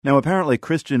Now, apparently,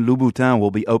 Christian Louboutin will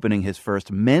be opening his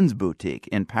first men's boutique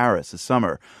in Paris this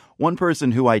summer. One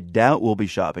person who I doubt will be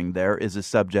shopping there is the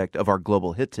subject of our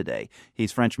global hit today.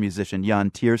 He's French musician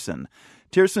Yann Tiersen.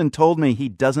 Tiersen told me he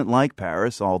doesn't like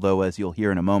Paris, although, as you'll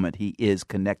hear in a moment, he is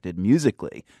connected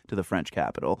musically to the French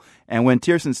capital. And when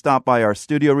Tiersen stopped by our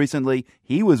studio recently,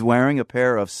 he was wearing a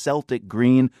pair of Celtic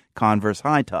green Converse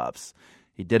high tops.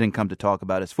 He didn't come to talk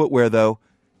about his footwear, though.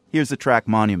 Here's the track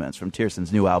Monuments from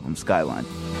Tiersen's new album, Skyline.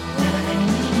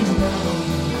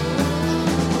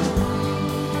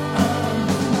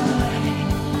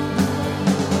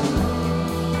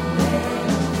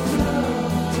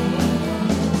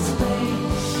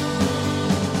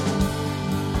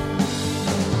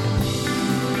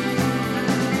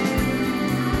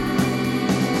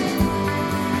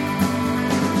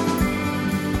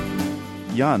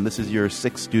 Yann, this is your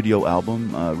sixth studio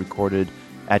album, recorded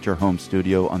at your home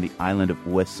studio on the island of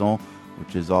Ouessant,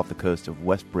 which is off the coast of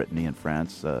West Brittany in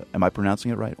France. Am I pronouncing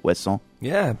it right? Ouessant?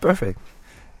 Yeah, perfect.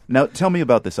 Now, tell me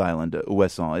about this island,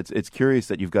 Ouessant. It's curious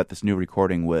that you've got this new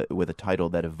recording with a title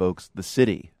that evokes the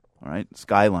city, all right?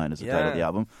 Skyline is the title of the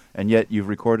album, and yet you've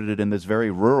recorded it in this very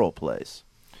rural place.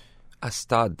 I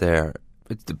start there.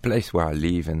 It's the place where I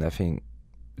live, and I think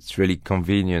it's really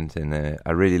convenient, and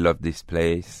I really love this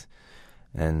place.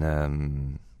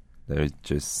 And there is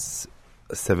just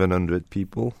 700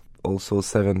 people, also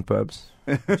 7 pubs,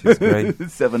 which is great.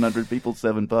 700 people,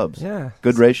 7 pubs. Yeah.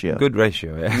 Good ratio. Good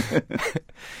ratio, yeah.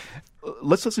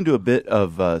 Let's listen to a bit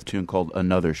of a tune called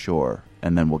Another Shore,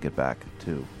 and then we'll get back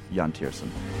to Yann Tiersen.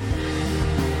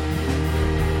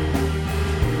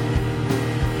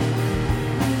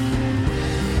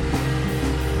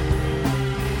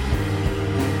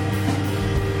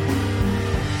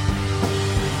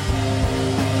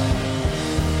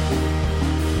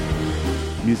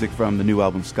 Music from the new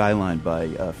album Skyline by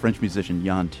French musician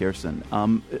Yann Tiersen.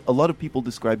 A lot of people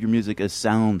describe your music as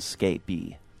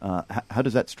soundscapey. How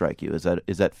does that strike you? Is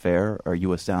that fair? Are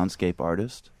you a soundscape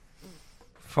artist?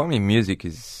 For me, music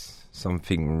is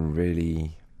something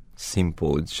really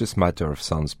simple. It's just a matter of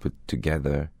sounds put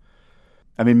together.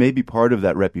 I mean, maybe part of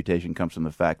that reputation comes from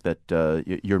the fact that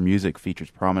your music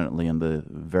features prominently in the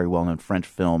very well-known French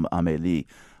film Amelie.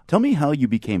 Tell me how you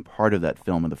became part of that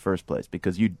film in the first place,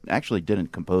 because you actually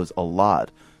didn't compose a lot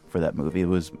for that movie. It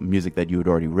was music that you had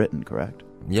already written, correct?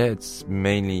 Yeah, it's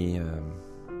mainly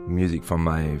music from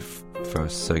my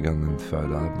first, second, and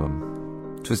third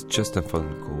album. It was just a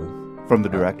phone call. From the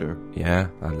director? Yeah,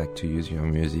 I'd like to use your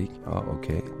music. Oh,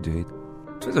 okay, do it.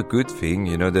 It was a good thing,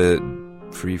 you know, the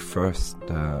 3 first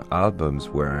albums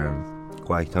were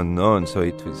quite unknown, so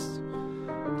it was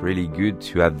really good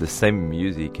to have the same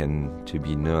music and to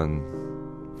be known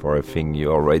for a thing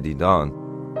you already done.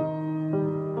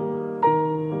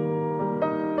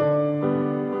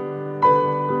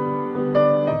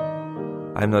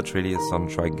 I'm not really a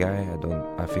soundtrack guy.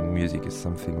 I think music is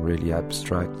something really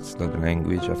abstract. It's not a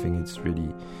language. I think it's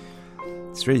really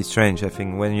strange. I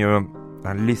think when you're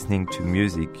listening to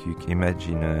music, you can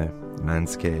imagine a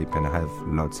landscape and have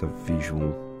lots of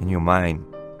visual in your mind,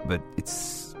 but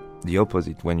it's the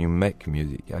opposite when you make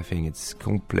music. I think it's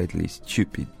completely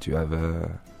stupid to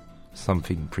have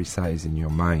something precise in your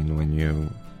mind when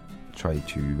you try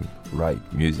to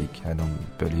write music. I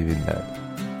don't believe in that.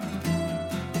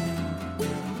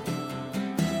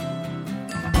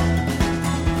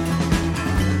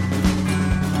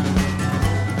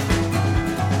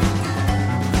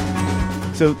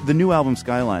 So the new album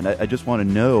Skyline, I just want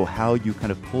to know how you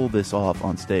kind of pull this off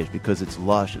on stage, because it's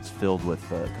lush, it's filled with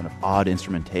kind of odd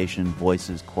instrumentation,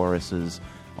 voices, choruses,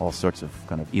 all sorts of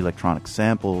kind of electronic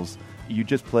samples. You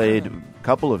just played a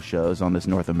couple of shows on this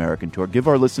North American tour. Give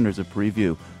our listeners a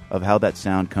preview of how that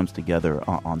sound comes together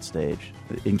on stage,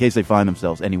 in case they find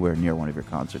themselves anywhere near one of your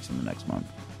concerts in the next month.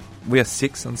 We are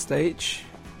 6 on stage.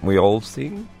 We all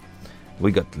sing.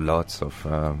 We got lots of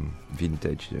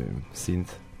vintage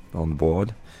synth on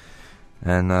board,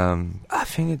 and I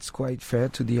think it's quite fair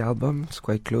to the album. It's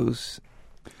quite close.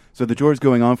 So the tour is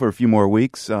going on for a few more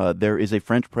weeks. There is a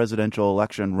French presidential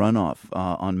election runoff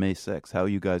on May 6th. How are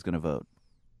you guys going to vote?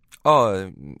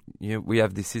 Oh, we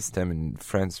have this system in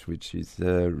France which is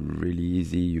really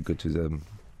easy. You go to the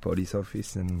police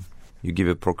office and you give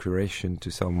a procuration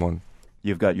to someone.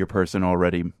 You've got your person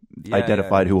already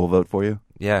identified who will vote for you?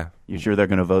 Yeah. You sure they're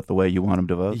going to vote the way you want them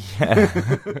to vote? Yeah.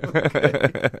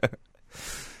 Okay.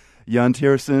 Yann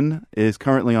Tiersen is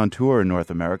currently on tour in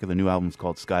North America. The new album is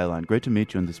called Skyline. Great to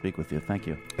meet you and to speak with you. Thank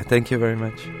you. Thank you very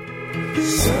much.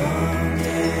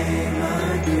 Someday,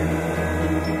 my girl,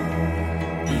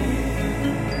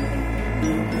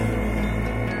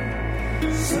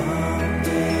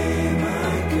 someday,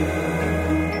 my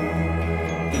girl.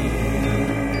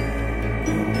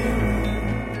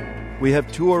 We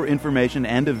have tour information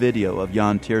and a video of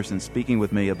Yann Tiersen speaking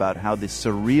with me about how the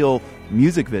surreal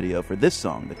music video for this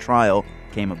song, The Trial,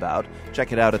 came about.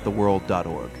 Check it out at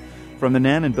theworld.org. From the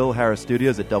Nan and Bill Harris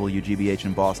studios at WGBH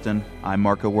in Boston, I'm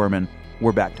Marco Werman.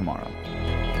 We're back tomorrow.